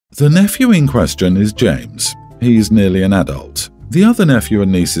The nephew in question is James. He's nearly an adult. The other nephew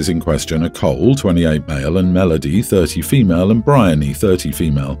and nieces in question are Cole, 28 male, and Melody, 30 female, and Bryony, 30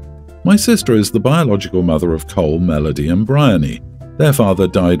 female. My sister is the biological mother of Cole, Melody, and Bryony. Their father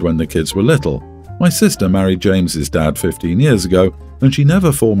died when the kids were little. My sister married James's dad 15 years ago, and she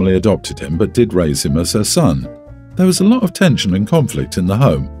never formally adopted him but did raise him as her son. There was a lot of tension and conflict in the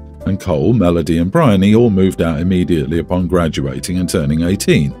home, and Cole, Melody, and Bryony all moved out immediately upon graduating and turning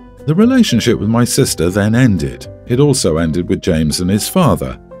 18. The relationship with my sister then ended. It also ended with James and his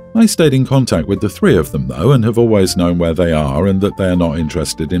father. I stayed in contact with the three of them though, and have always known where they are and that they are not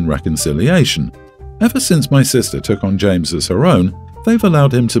interested in reconciliation. Ever since my sister took on James as her own, they've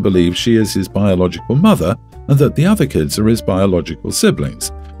allowed him to believe she is his biological mother and that the other kids are his biological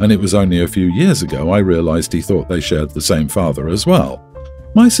siblings, and it was only a few years ago I realized he thought they shared the same father as well.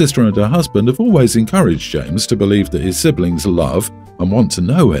 My sister and her husband have always encouraged James to believe that his siblings love and want to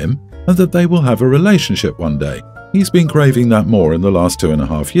know him, and that they will have a relationship one day. He's been craving that more in the last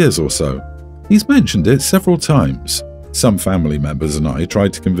 2.5 years or so. He's mentioned it several times. Some family members and I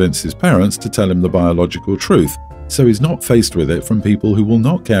tried to convince his parents to tell him the biological truth, so he's not faced with it from people who will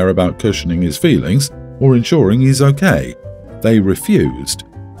not care about cushioning his feelings or ensuring he's okay. They refused.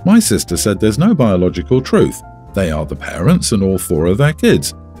 My sister said there's no biological truth. They are the parents and all 4 of their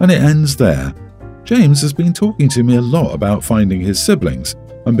kids, and it ends there. James has been talking to me a lot about finding his siblings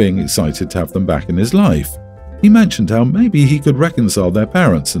and being excited to have them back in his life. He mentioned how maybe he could reconcile their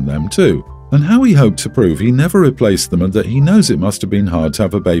parents and them too, and how he hoped to prove he never replaced them and that he knows it must have been hard to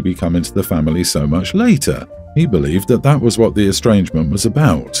have a baby come into the family so much later. He believed that that was what the estrangement was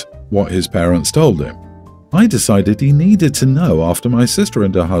about, what his parents told him. I decided he needed to know after my sister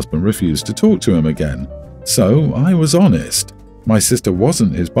and her husband refused to talk to him again. So I was honest. My sister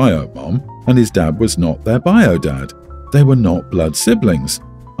wasn't his bio-mom, and his dad was not their bio-dad. They were not blood siblings.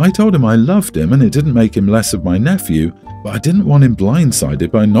 I told him I loved him and it didn't make him less of my nephew, but I didn't want him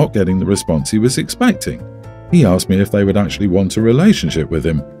blindsided by not getting the response he was expecting. He asked me if they would actually want a relationship with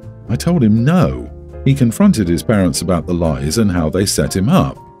him. I told him no. He confronted his parents about the lies and how they set him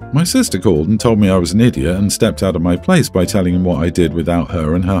up. My sister called and told me I was an idiot and stepped out of my place by telling him what I did without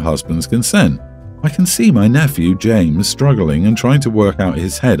her and her husband's consent. I can see my nephew, James, struggling and trying to work out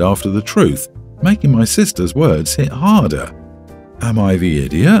his head after the truth, making my sister's words hit harder. Am I the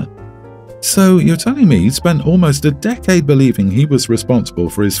idiot? So you're telling me he spent almost a decade believing he was responsible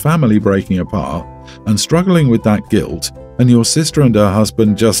for his family breaking apart and struggling with that guilt, and your sister and her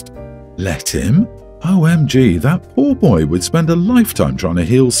husband just let him? OMG, that poor boy would spend a lifetime trying to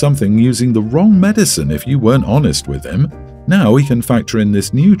heal something using the wrong medicine if you weren't honest with him. Now he can factor in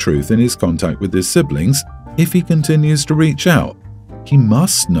this new truth in his contact with his siblings if he continues to reach out. He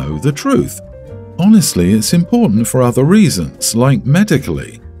must know the truth. Honestly, it's important for other reasons, like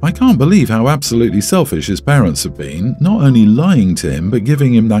medically. I can't believe how absolutely selfish his parents have been, not only lying to him but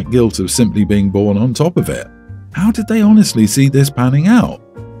giving him that guilt of simply being born on top of it. How did they honestly see this panning out?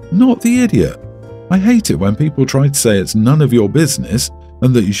 Not the idiot. I hate it when people try to say it's none of your business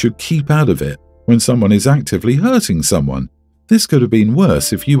and that you should keep out of it when someone is actively hurting someone. This could have been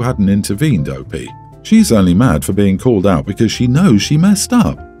worse if you hadn't intervened, OP. She's only mad for being called out because she knows she messed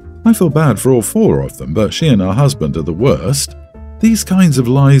up. I feel bad for all 4 of them, but she and her husband are the worst. These kinds of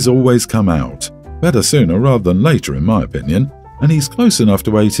lies always come out. Better sooner rather than later, in my opinion, and he's close enough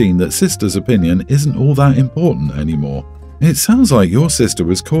to 18 that sister's opinion isn't all that important anymore. It sounds like your sister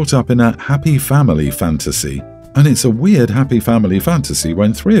was caught up in a happy family fantasy. And it's a weird happy family fantasy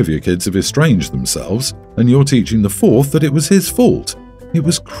when 3 of your kids have estranged themselves and you're teaching the 4th that it was his fault. It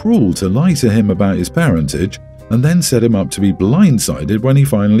was cruel to lie to him about his parentage and then set him up to be blindsided when he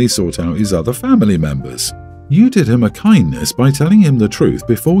finally sought out his other family members. You did him a kindness by telling him the truth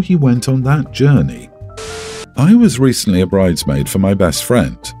before he went on that journey. I was recently a bridesmaid for my best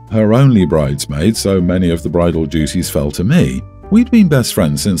friend, her only bridesmaid, so many of the bridal duties fell to me. We'd been best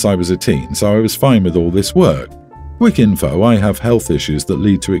friends since I was a teen, so I was fine with all this work. Quick info, I have health issues that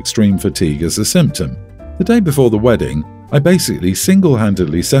lead to extreme fatigue as a symptom. The day before the wedding, I basically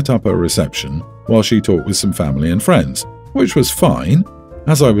single-handedly set up a reception while she talked with some family and friends, which was fine.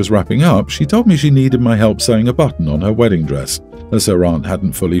 As I was wrapping up, she told me she needed my help sewing a button on her wedding dress, as her aunt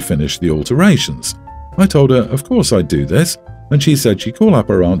hadn't fully finished the alterations. I told her of course I'd do this, and she said she'd call up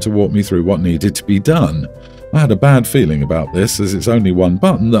her aunt to walk me through what needed to be done. I had a bad feeling about this as it's only one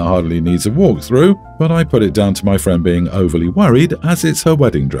button that hardly needs a walkthrough, but I put it down to my friend being overly worried as it's her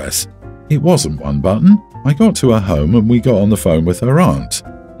wedding dress. It wasn't one button. I got to her home and we got on the phone with her aunt.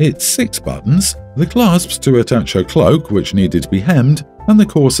 It's 6 buttons, the clasps to attach her cloak which needed to be hemmed, and the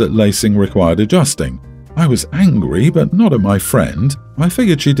corset lacing required adjusting. I was angry, but not at my friend. I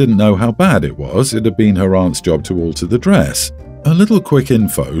figured she didn't know how bad it was. It had been her aunt's job to alter the dress. A little quick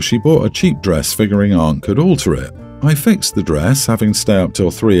info, she bought a cheap dress figuring aunt could alter it. I fixed the dress, having to stay up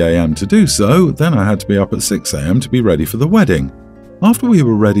till 3 a.m. to do so, then I had to be up at 6 a.m. to be ready for the wedding. After we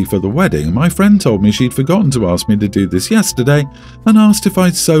were ready for the wedding, my friend told me she'd forgotten to ask me to do this yesterday and asked if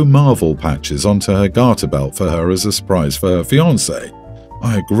I'd sew Marvel patches onto her garter belt for her as a surprise for her fiancé.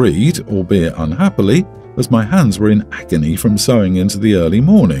 I agreed, albeit unhappily, as my hands were in agony from sewing into the early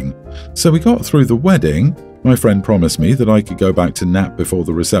morning. So we got through the wedding. My friend promised me that I could go back to nap before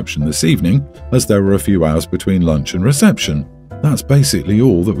the reception this evening, as there were a few hours between lunch and reception. That's basically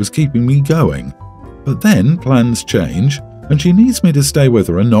all that was keeping me going. But then plans change, and she needs me to stay with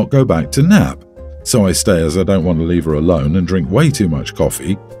her and not go back to nap. So I stay as I don't want to leave her alone and drink way too much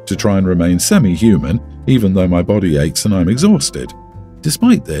coffee to try and remain semi-human, even though my body aches and I'm exhausted.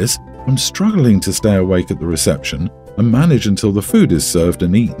 Despite this, I'm struggling to stay awake at the reception and manage until the food is served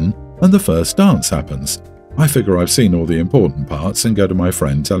and eaten and the first dance happens. I figure I've seen all the important parts and go to my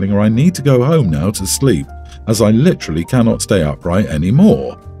friend telling her I need to go home now to sleep, as I literally cannot stay upright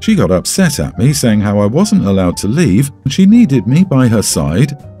anymore. She got upset at me, saying how I wasn't allowed to leave and she needed me by her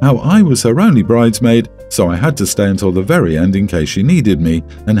side, how I was her only bridesmaid, so I had to stay until the very end in case she needed me,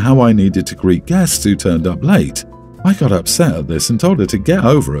 and how I needed to greet guests who turned up late. I got upset at this and told her to get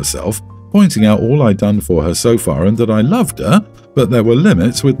over herself, pointing out all I'd done for her so far and that I loved her, but there were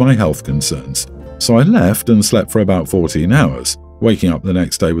limits with my health concerns. So I left and slept for about 14 hours, waking up the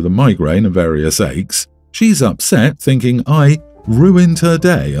next day with a migraine and various aches. She's upset, thinking I ruined her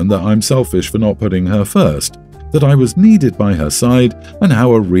day and that I'm selfish for not putting her first, that I was needed by her side and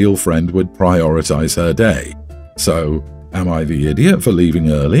how a real friend would prioritize her day. So, am I the idiot for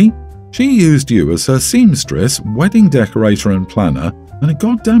leaving early? She used you as her seamstress, wedding decorator and planner, and a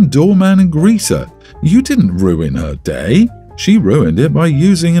goddamn doorman and greaser. You didn't ruin her day. She ruined it by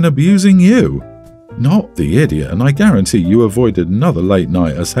using and abusing you. Not the idiot, and I guarantee you avoided another late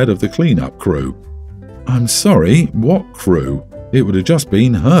night as head of the cleanup crew. I'm sorry, what crew? It would have just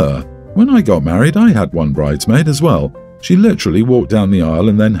been her. When I got married, I had one bridesmaid as well. She literally walked down the aisle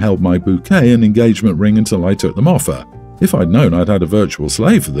and then held my bouquet and engagement ring until I took them off her. If I'd known I'd had a virtual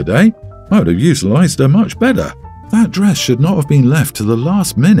slave for the day, I would have utilised her much better. That dress should not have been left to the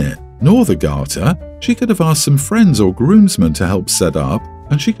last minute, nor the garter. She could have asked some friends or groomsmen to help set up,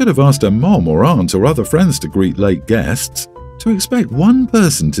 and she could have asked her mom or aunt or other friends to greet late guests. To expect one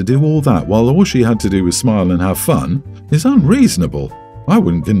person to do all that while all she had to do was smile and have fun is unreasonable. I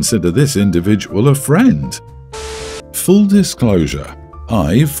wouldn't consider this individual a friend. Full disclosure.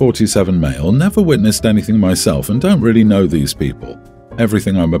 I, 47 male, never witnessed anything myself and don't really know these people.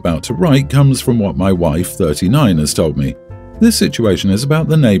 Everything I'm about to write comes from what my wife, 39, has told me. This situation is about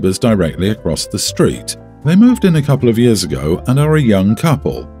the neighbours directly across the street. They moved in a couple of years ago and are a young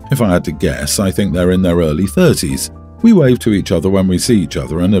couple. If I had to guess, I think they're in their early 30s. We wave to each other when we see each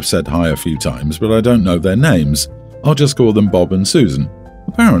other and have said hi a few times, but I don't know their names. I'll just call them Bob and Susan.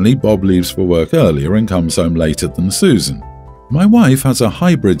 Apparently, Bob leaves for work earlier and comes home later than Susan. My wife has a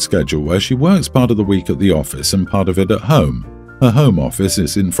hybrid schedule where she works part of the week at the office and part of it at home. Her home office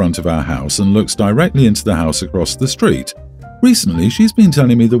is in front of our house and looks directly into the house across the street. Recently, she's been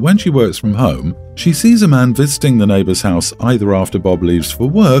telling me that when she works from home, she sees a man visiting the neighbour's house either after Bob leaves for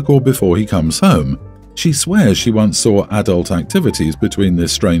work or before he comes home. She swears she once saw adult activities between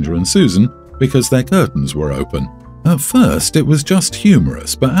this stranger and Susan because their curtains were open. At first, it was just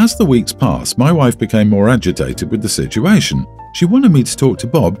humorous, but as the weeks passed, my wife became more agitated with the situation. She wanted me to talk to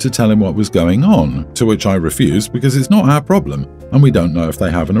Bob to tell him what was going on, to which I refused because it's not our problem and we don't know if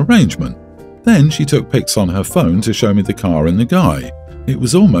they have an arrangement. Then she took pics on her phone to show me the car and the guy. It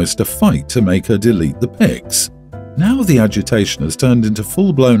was almost a fight to make her delete the pics. Now the agitation has turned into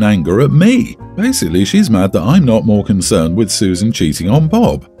full-blown anger at me. Basically, she's mad that I'm not more concerned with Susan cheating on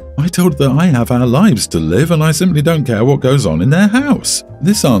Bob. I told her that I have our lives to live and I simply don't care what goes on in their house.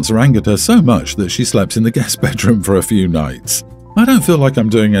 This answer angered her so much that she slept in the guest bedroom for a few nights. I don't feel like I'm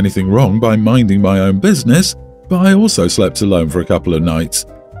doing anything wrong by minding my own business, but I also slept alone for a couple of nights.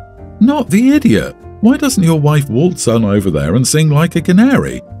 Not the idiot. Why doesn't your wife waltz on over there and sing like a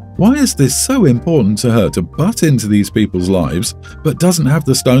canary? Why is this so important to her to butt into these people's lives, but doesn't have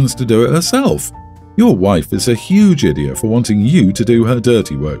the stones to do it herself? Your wife is a huge idiot for wanting you to do her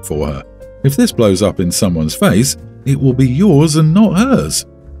dirty work for her. If this blows up in someone's face, it will be yours and not hers.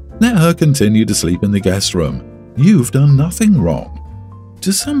 Let her continue to sleep in the guest room. You've done nothing wrong.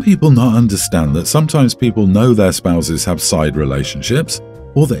 Do some people not understand that sometimes people know their spouses have side relationships,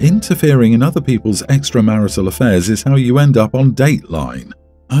 or that interfering in other people's extramarital affairs is how you end up on Dateline?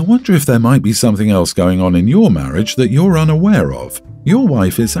 I wonder if there might be something else going on in your marriage that you're unaware of. Your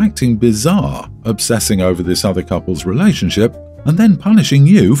wife is acting bizarre, obsessing over this other couple's relationship and then punishing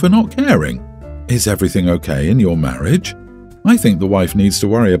you for not caring. Is everything okay in your marriage? I think the wife needs to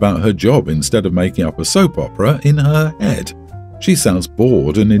worry about her job instead of making up a soap opera in her head. She sounds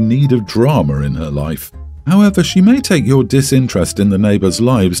bored and in need of drama in her life. However, she may take your disinterest in the neighbors'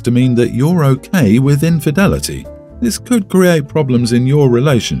 lives to mean that you're okay with infidelity. This could create problems in your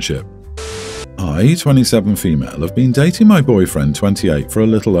relationship. I, 27 female, have been dating my boyfriend, 28, for a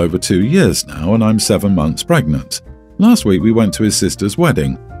little over 2 years now, and I'm 7 months pregnant. Last week we went to his sister's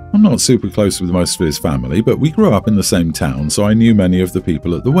wedding. I'm not super close with most of his family, but we grew up in the same town, so I knew many of the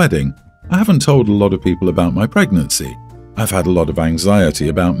people at the wedding. I haven't told a lot of people about my pregnancy. I've had a lot of anxiety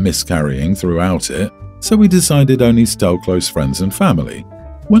about miscarrying throughout it, so we decided only to tell close friends and family.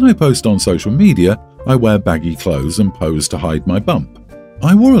 When I post on social media, I wear baggy clothes and pose to hide my bump.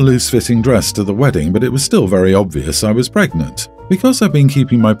 I wore a loose-fitting dress to the wedding, but it was still very obvious I was pregnant. Because I've been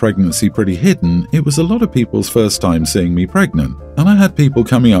keeping my pregnancy pretty hidden, it was a lot of people's first time seeing me pregnant, and I had people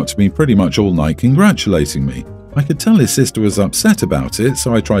coming up to me pretty much all night congratulating me. I could tell his sister was upset about it,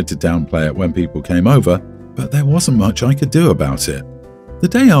 so I tried to downplay it when people came over, but there wasn't much I could do about it. The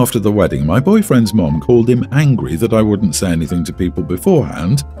day after the wedding, my boyfriend's mom called him angry that I wouldn't say anything to people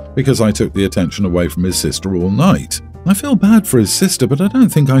beforehand because I took the attention away from his sister all night. I feel bad for his sister, but I don't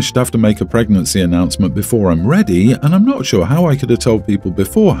think I should have to make a pregnancy announcement before I'm ready, and I'm not sure how I could have told people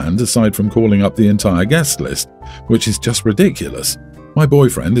beforehand aside from calling up the entire guest list, which is just ridiculous. My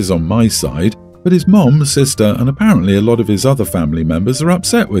boyfriend is on my side, but his mom, sister, and apparently a lot of his other family members are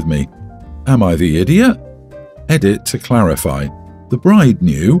upset with me. Am I the idiot? Edit to clarify. The bride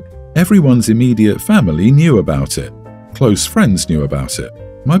knew, everyone's immediate family knew about it. Close friends knew about it.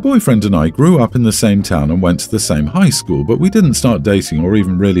 My boyfriend and I grew up in the same town and went to the same high school, but we didn't start dating or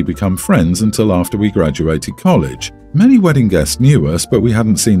even really become friends until after we graduated college. Many wedding guests knew us, but we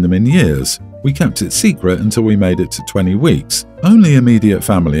hadn't seen them in years. We kept it secret until we made it to 20 weeks. Only immediate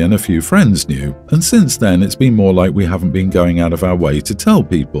family and a few friends knew, and since then it's been more like we haven't been going out of our way to tell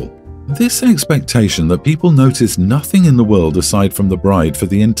people. This expectation that people notice nothing in the world aside from the bride for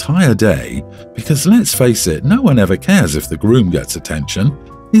the entire day, because let's face it, no one ever cares if the groom gets attention,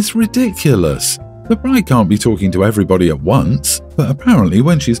 is ridiculous. The bride can't be talking to everybody at once, but apparently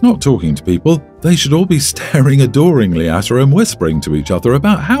when she's not talking to people, they should all be staring adoringly at her and whispering to each other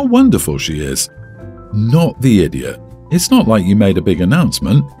about how wonderful she is. Not the idiot. It's not like you made a big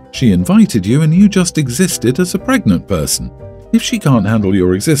announcement. She invited you and you just existed as a pregnant person. If she can't handle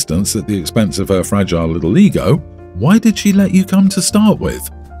your existence at the expense of her fragile little ego, why did she let you come to start with?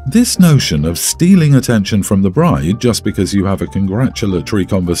 This notion of stealing attention from the bride just because you have a congratulatory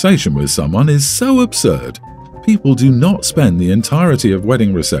conversation with someone is so absurd. People do not spend the entirety of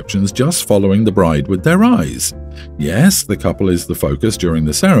wedding receptions just following the bride with their eyes. Yes, the couple is the focus during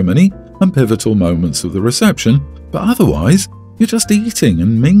the ceremony and pivotal moments of the reception, but otherwise, you're just eating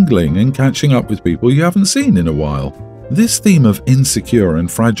and mingling and catching up with people you haven't seen in a while. This theme of insecure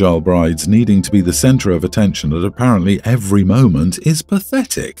and fragile brides needing to be the center of attention at apparently every moment is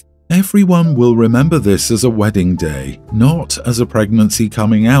pathetic. Everyone will remember this as a wedding day, not as a pregnancy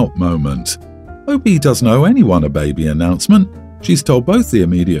coming out moment. OP doesn't owe anyone a baby announcement. She's told both the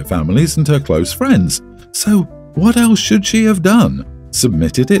immediate families and her close friends. So what else should she have done?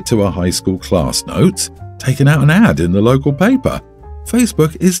 Submitted it to a high school class note? Taken out an ad in the local paper?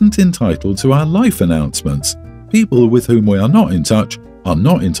 Facebook isn't entitled to our life announcements. People with whom we are not in touch are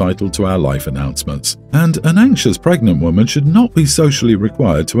not entitled to our life announcements. And an anxious pregnant woman should not be socially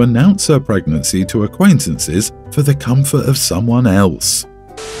required to announce her pregnancy to acquaintances for the comfort of someone else.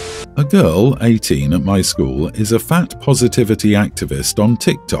 A girl, 18, at my school is a fat positivity activist on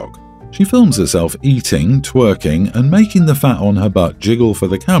TikTok. She films herself eating, twerking, and making the fat on her butt jiggle for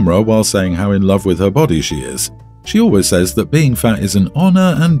the camera while saying how in love with her body she is. She always says that being fat is an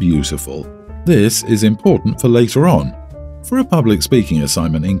honor and beautiful. This is important for later on. For a public speaking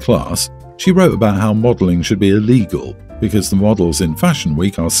assignment in class, she wrote about how modeling should be illegal because the models in Fashion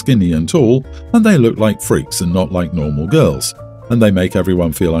Week are skinny and tall and they look like freaks and not like normal girls, and they make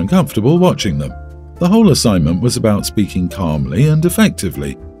everyone feel uncomfortable watching them. The whole assignment was about speaking calmly and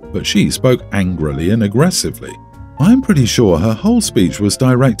effectively, but she spoke angrily and aggressively. I'm pretty sure her whole speech was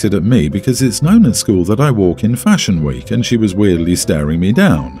directed at me because it's known at school that I walk in Fashion Week and she was weirdly staring me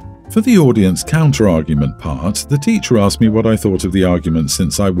down. For the audience counter-argument part, the teacher asked me what I thought of the argument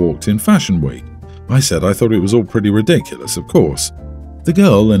since I walked in Fashion Week. I said I thought it was all pretty ridiculous, of course. The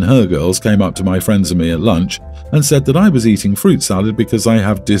girl and her girls came up to my friends and me at lunch and said that I was eating fruit salad because I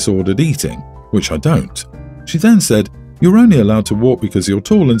have disordered eating, which I don't. She then said, You're only allowed to walk because you're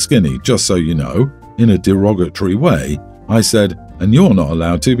tall and skinny, just so you know," in a derogatory way. I said, "And you're not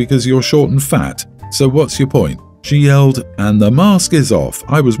allowed to because you're short and fat. So what's your point?" She yelled, "And the mask is off.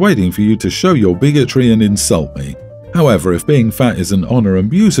 I was waiting for you to show your bigotry and insult me." However, if being fat is an honor and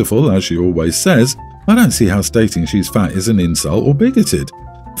beautiful, as she always says, I don't see how stating she's fat is an insult or bigoted.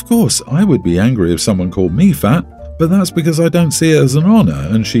 Of course, I would be angry if someone called me fat, but that's because I don't see it as an honor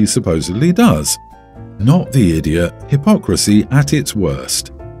and she supposedly does. Not the idiot, hypocrisy at its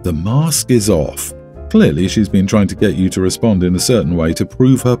worst. The mask is off. Clearly, she's been trying to get you to respond in a certain way to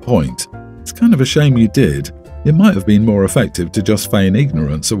prove her point. It's kind of a shame you did. It might have been more effective to just feign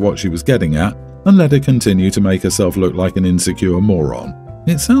ignorance of what she was getting at and let her continue to make herself look like an insecure moron.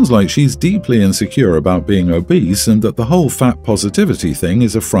 It sounds like she's deeply insecure about being obese and that the whole fat positivity thing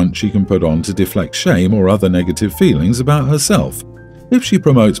is a front she can put on to deflect shame or other negative feelings about herself. If she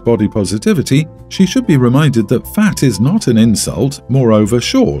promotes body positivity, she should be reminded that fat is not an insult, moreover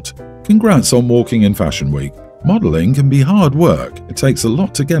short. Congrats on walking in Fashion Week. Modeling can be hard work. It takes a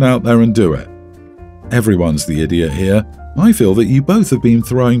lot to get out there and do it. Everyone's the idiot here. I feel that you both have been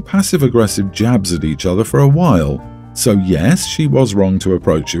throwing passive-aggressive jabs at each other for a while. So yes, she was wrong to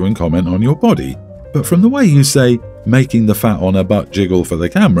approach you and comment on your body. But from the way you say, making the fat on her butt jiggle for the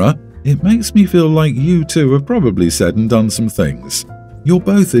camera, it makes me feel like you two have probably said and done some things. You're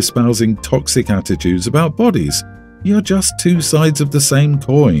both espousing toxic attitudes about bodies. You're just two sides of the same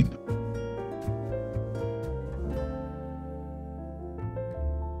coin.